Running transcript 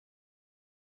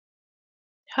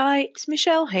Hi, it's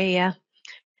Michelle here.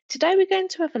 Today we're going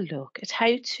to have a look at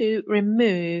how to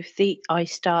remove the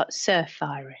iStartsurf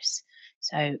virus.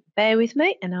 So bear with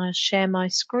me and I'll share my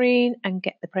screen and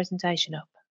get the presentation up.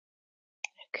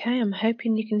 Okay, I'm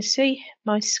hoping you can see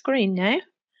my screen now.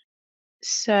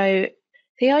 So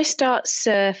the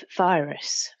iStartsurf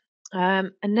virus.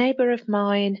 A neighbour of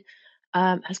mine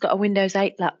has got a Windows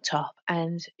 8 laptop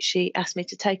and she asked me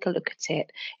to take a look at it.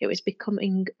 It was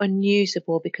becoming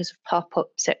unusable because of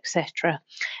pop-ups, etc.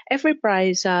 Every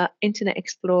browser, Internet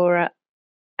Explorer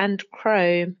and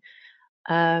Chrome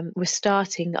was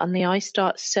starting on the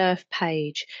iStartsurf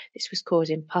page. This was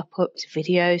causing pop-ups,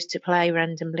 videos to play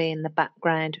randomly in the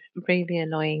background, really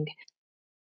annoying.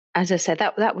 As I said,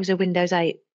 that was a Windows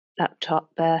 8 laptop,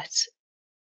 but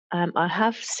I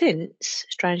have since,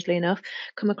 strangely enough,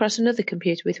 come across another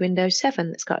computer with Windows 7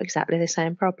 that's got exactly the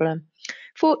same problem.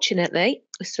 Fortunately,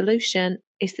 the solution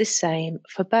is the same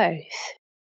for both.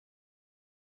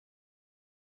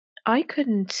 I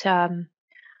couldn't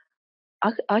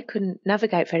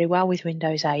navigate very well with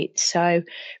Windows 8, so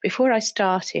before I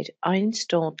started, I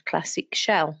installed Classic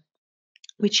Shell,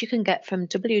 which you can get from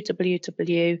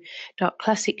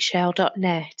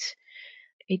www.classicshell.net.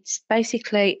 It's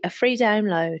basically a free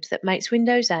download that makes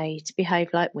Windows 8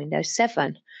 behave like Windows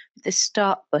 7, with the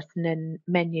start button and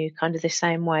menu kind of the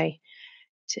same way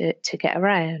to get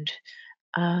around.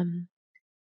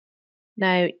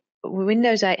 Now,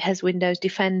 Windows 8 has Windows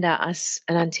Defender as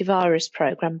an antivirus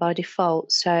program by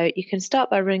default, so you can start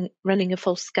by running a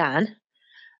full scan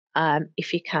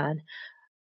if you can,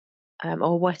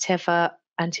 or whatever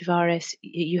antivirus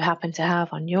you happen to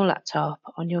have on your laptop,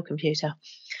 on your computer.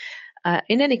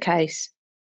 In any case,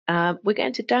 we're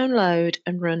going to download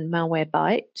and run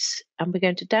Malwarebytes, and we're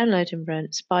going to download and run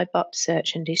Spybot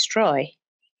Search and Destroy.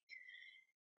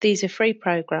 These are free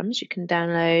programs you can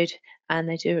download, and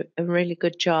they do a really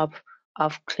good job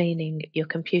of cleaning your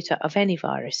computer of any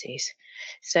viruses.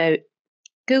 So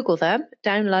Google them,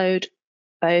 download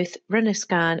both, run a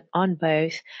scan on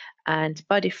both, and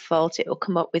by default it will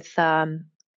come up with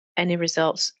any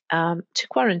results to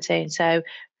quarantine. So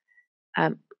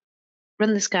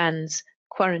run the scans,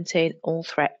 quarantine all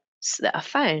threats that are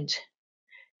found.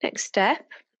 Next step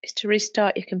is to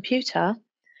restart your computer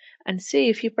and see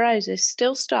if your browsers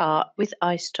still start with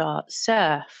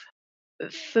iStartsurf.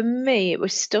 For me, it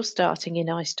was still starting in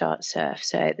iStartsurf,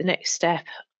 so the next step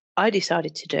I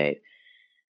decided to do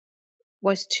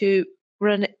was to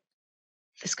run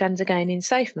the scans again in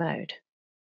safe mode.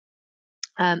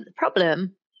 The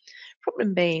problem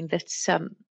being that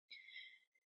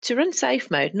to run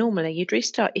safe mode, normally you'd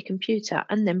restart your computer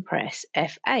and then press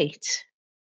F8.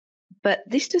 But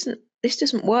this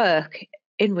doesn't work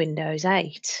in Windows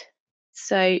 8.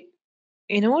 So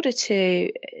in order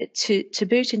to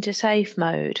boot into safe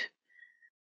mode,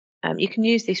 you can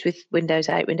use this with Windows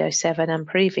 8, Windows 7 and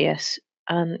previous.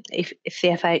 If the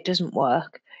F8 doesn't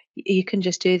work, you can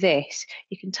just do this.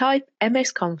 You can type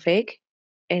msconfig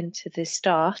into the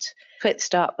start, click the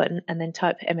start button and then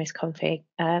type msconfig.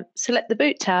 Select the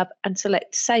boot tab and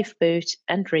select safe boot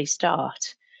and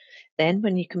restart. Then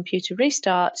when your computer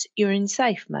restarts, you're in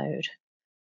safe mode.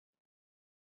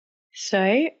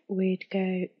 So we'd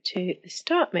go to the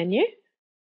start menu.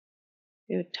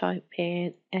 We would type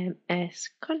in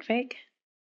msconfig.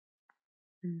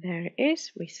 And there it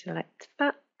is. We select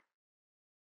that.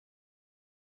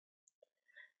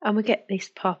 And we get this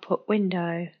pop-up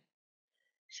window.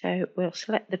 So we'll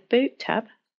select the boot tab,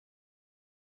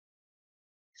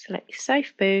 select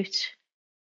safe boot,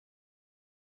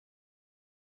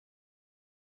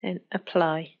 then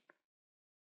apply.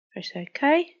 Press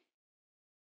OK.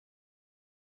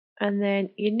 And then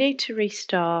you need to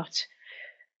restart.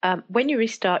 When you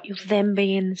restart, you'll then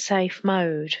be in safe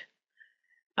mode.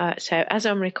 So as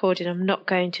I'm recording, I'm not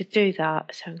going to do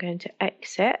that. So I'm going to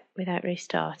exit without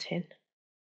restarting.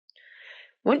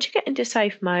 Once you get into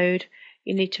safe mode,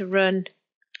 you need to run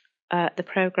the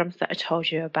programs that I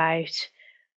told you about,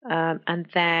 and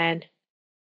then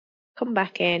come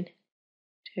back in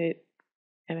to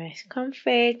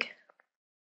msconfig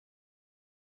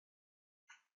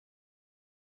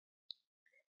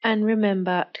and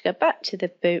remember to go back to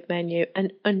the boot menu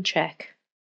and uncheck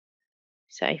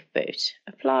safe boot.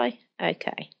 Apply,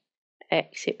 OK.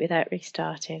 Exit without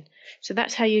restarting. So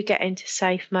that's how you get into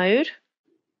safe mode.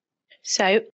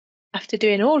 So after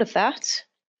doing all of that,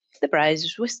 the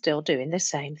browsers were still doing the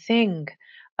same thing.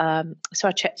 So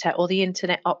I checked out all the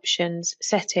internet options,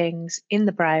 settings in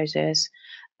the browsers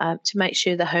to make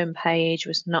sure the home page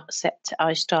was not set to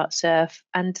iStartsurf,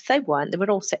 and they weren't. They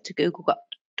were all set to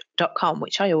google.com,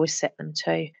 which I always set them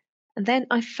to. And then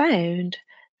I found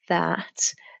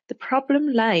that The problem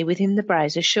lay within the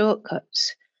browser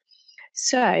shortcuts.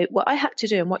 So what I had to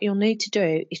do and what you'll need to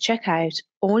do is check out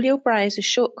all your browser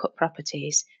shortcut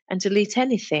properties and delete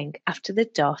anything after the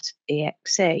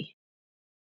 .exe.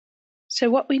 So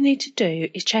what we need to do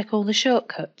is check all the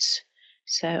shortcuts.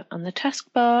 So on the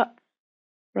taskbar,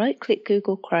 right-click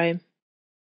Google Chrome,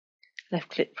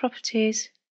 left-click Properties.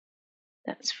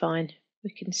 That's fine.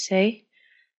 We can see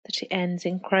that it ends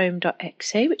in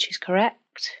chrome.exe, which is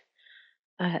correct.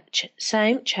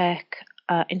 Same, check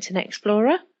Internet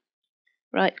Explorer.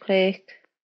 Right-click,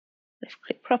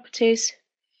 left-click Properties,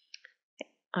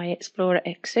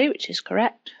 iExplorer.exe, which is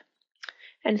correct.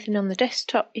 Anything on the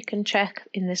desktop you can check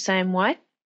in the same way.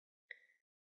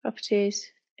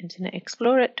 Properties, Internet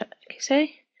Explorer.exe.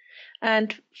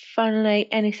 And finally,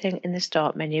 anything in the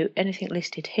Start menu, anything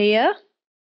listed here.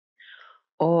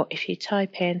 Or if you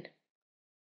type in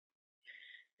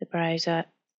the browser,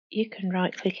 you can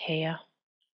right-click here.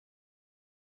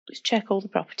 Let's check all the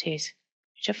properties,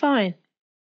 which are fine.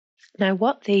 Now,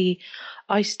 what the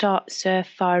iStartsurf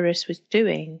virus was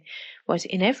doing was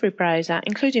in every browser,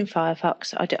 including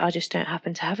Firefox, I just don't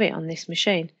happen to have it on this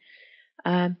machine.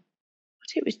 What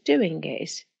it was doing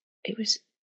is, it was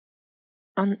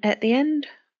at the end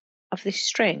of this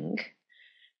string,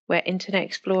 where Internet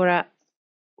Explorer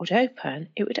would open,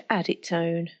 it would add its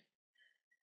own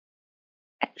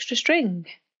extra string.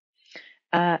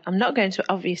 I'm not going to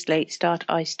obviously start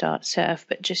iStartsurf,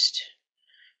 but just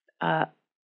for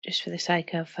the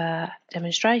sake of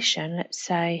demonstration, let's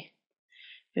say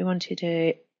we wanted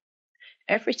to,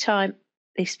 every time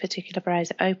this particular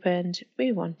browser opened,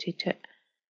 we wanted to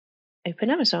open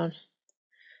Amazon.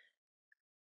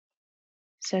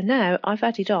 So now I've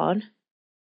added on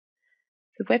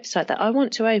the website that I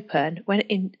want to open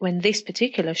when this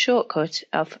particular shortcut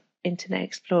of Internet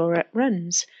Explorer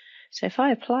runs. So if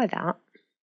I apply that,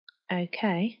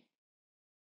 okay.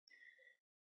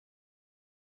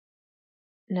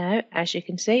 Now, as you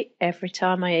can see, every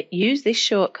time I use this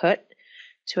shortcut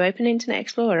to open Internet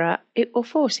Explorer, it will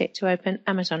force it to open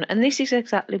Amazon. And this is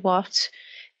exactly what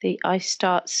the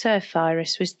iStartsurf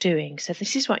virus was doing. So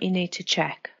this is what you need to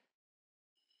check.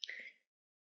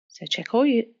 So check all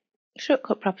your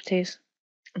shortcut properties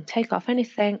and take off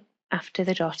anything after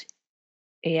the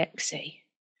 .exe.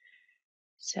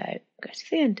 So go to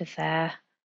the end of there,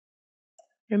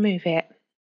 remove it,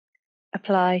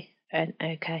 apply, and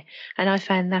OK. And I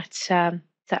found that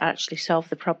that actually solved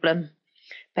the problem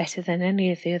better than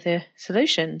any of the other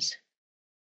solutions.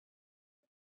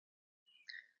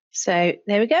 So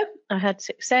there we go. I had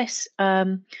success.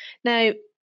 Now,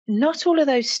 not all of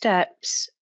those steps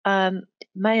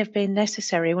may have been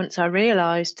necessary once I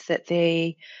realised that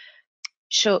the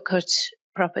shortcut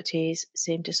properties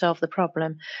seemed to solve the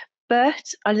problem.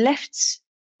 But I left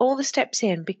all the steps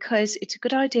in because it's a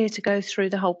good idea to go through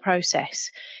the whole process,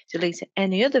 delete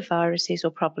any other viruses or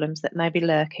problems that may be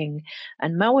lurking.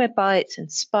 And Malwarebytes and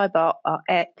Spybot are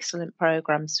excellent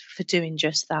programs for doing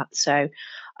just that. So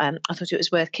I thought it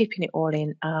was worth keeping it all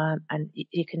in, and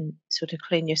you can sort of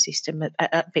clean your system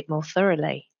a bit more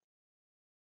thoroughly.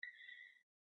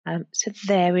 So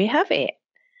there we have it.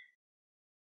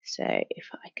 So if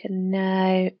I can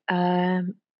now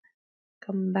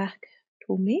come back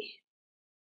to me.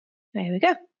 There we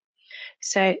go.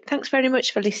 So thanks very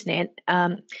much for listening.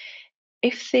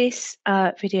 If this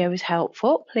video was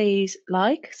helpful, please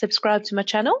like, subscribe to my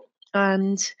channel,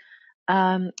 and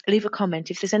leave a comment.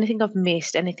 If there's anything I've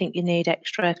missed, anything you need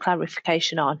extra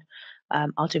clarification on,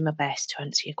 I'll do my best to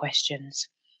answer your questions.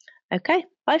 Okay,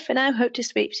 bye for now. Hope to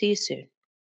speak to you soon.